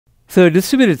So a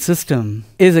distributed system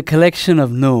is a collection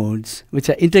of nodes which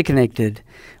are interconnected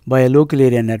by a local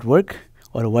area network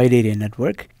or a wide area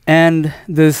network. And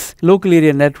this local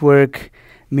area network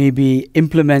may be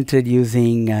implemented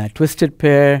using twisted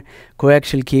pair,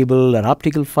 coaxial cable, or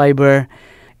optical fiber.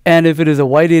 And if it is a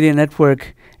wide area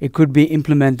network, it could be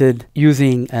implemented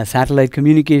using satellite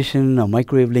communication or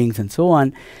microwave links and so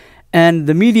on. And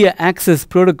the media access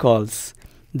protocols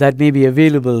that may be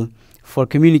available for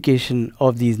communication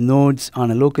of these nodes on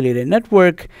a local area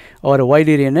network or a wide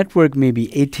area network may be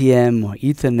ATM or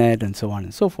Ethernet and so on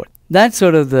and so forth. That's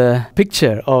sort of the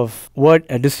picture of what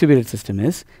a distributed system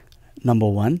is, number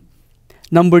one.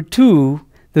 Number two,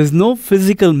 there's no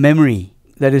physical memory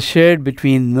that is shared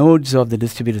between nodes of the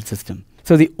distributed system.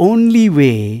 So the only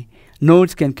way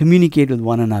nodes can communicate with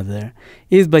one another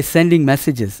is by sending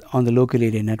messages on the local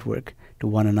area network to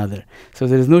one another. So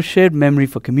there is no shared memory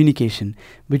for communication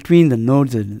between the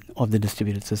nodes of the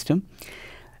distributed system.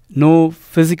 No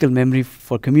physical memory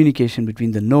for communication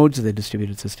between the nodes of the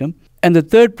distributed system. And the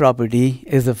third property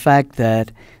is the fact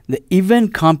that the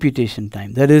event computation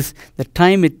time, that is the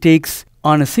time it takes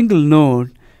on a single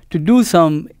node to do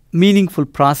some meaningful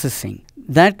processing,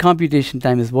 that computation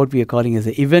time is what we are calling as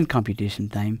the event computation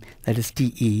time, that is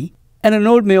TE. And a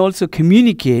node may also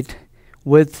communicate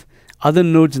with other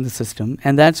nodes in the system,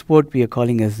 and that's what we are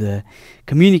calling as the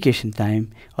communication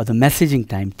time or the messaging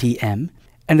time, TM.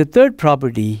 And the third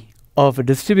property of a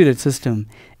distributed system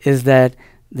is that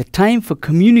the time for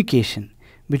communication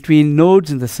between nodes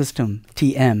in the system,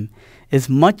 TM, is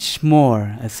much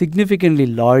more, significantly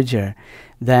larger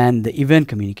than the event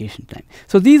communication time.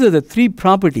 So these are the three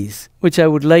properties which I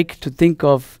would like to think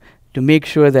of to make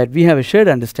sure that we have a shared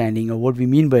understanding of what we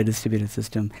mean by a distributed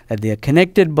system, that they are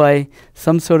connected by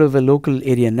some sort of a local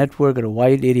area network or a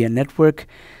wide area network,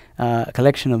 a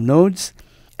collection of nodes,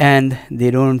 and they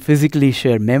don't physically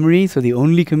share memory. So the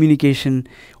only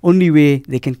way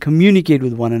they can communicate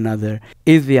with one another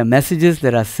is via messages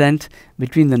that are sent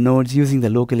between the nodes using the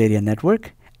local area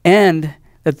network. And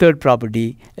the third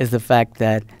property is the fact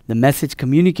that the message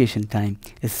communication time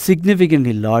is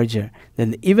significantly larger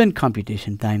than the event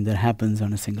computation time that happens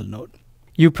on a single node.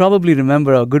 You probably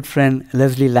remember our good friend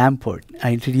Leslie Lamport.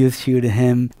 I introduced you to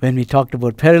him when we talked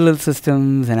about parallel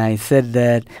systems, and I said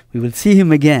that we will see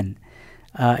him again.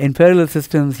 In parallel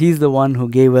systems, he's the one who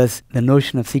gave us the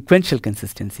notion of sequential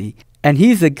consistency. And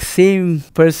he's the same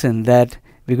person that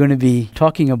we're going to be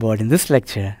talking about in this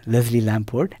lecture, Leslie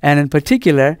Lamport. And in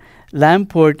particular,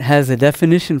 Lamport has a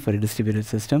definition for a distributed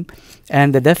system.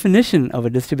 And the definition of a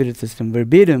distributed system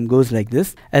verbatim goes like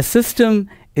this: a system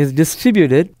is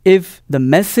distributed if the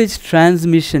message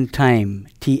transmission time,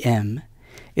 TM,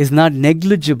 is not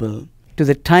negligible to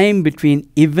the time between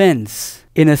events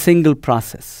in a single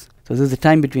process. So there's the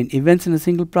time between events in a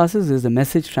single process, there's the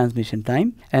message transmission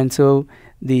time. And so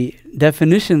the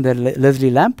definition that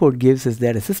Leslie Lamport gives is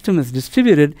that a system is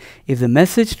distributed if the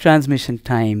message transmission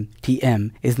time,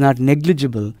 TM, is not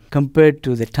negligible compared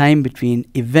to the time between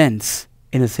events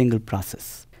in a single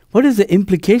process. What is the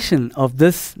implication of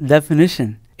this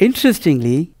definition?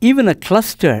 Interestingly, even a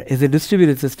cluster is a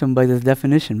distributed system by this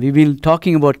definition. We've been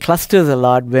talking about clusters a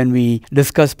lot when we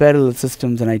discuss parallel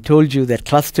systems, and I told you that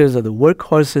clusters are the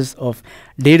workhorses of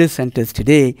data centers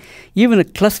today. Even a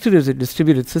cluster is a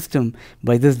distributed system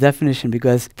by this definition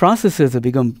because processors have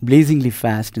become blazingly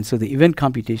fast, and so the event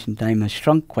computation time has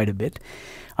shrunk quite a bit.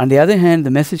 On the other hand,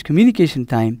 the message communication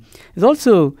time is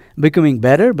also becoming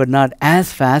better, but not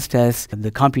as fast as the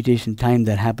computation time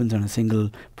that happens on a single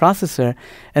processor.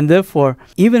 And therefore,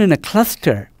 even in a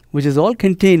cluster, which is all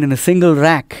contained in a single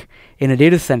rack in a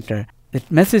data center, the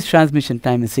message transmission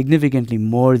time is significantly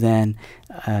more than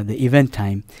the event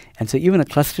time. And so even a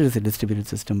cluster is a distributed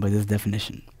system by this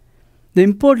definition. The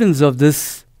importance of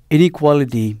this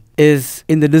inequality is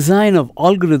in the design of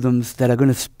algorithms that are going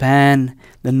to span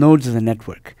the nodes of the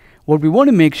network. What we want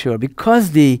to make sure,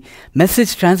 because the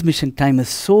message transmission time is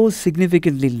so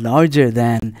significantly larger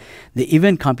than the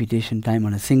event computation time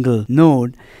on a single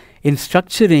node, in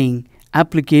structuring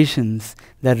applications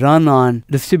that run on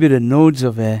distributed nodes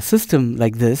of a system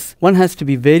like this, one has to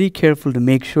be very careful to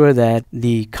make sure that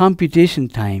the computation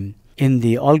time in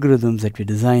the algorithms that we're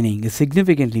designing is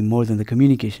significantly more than the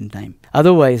communication time.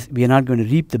 Otherwise, we are not going to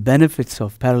reap the benefits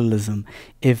of parallelism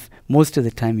if most of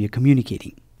the time we are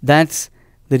communicating. That's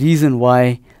the reason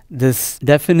why this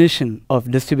definition of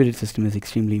distributed system is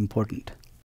extremely important.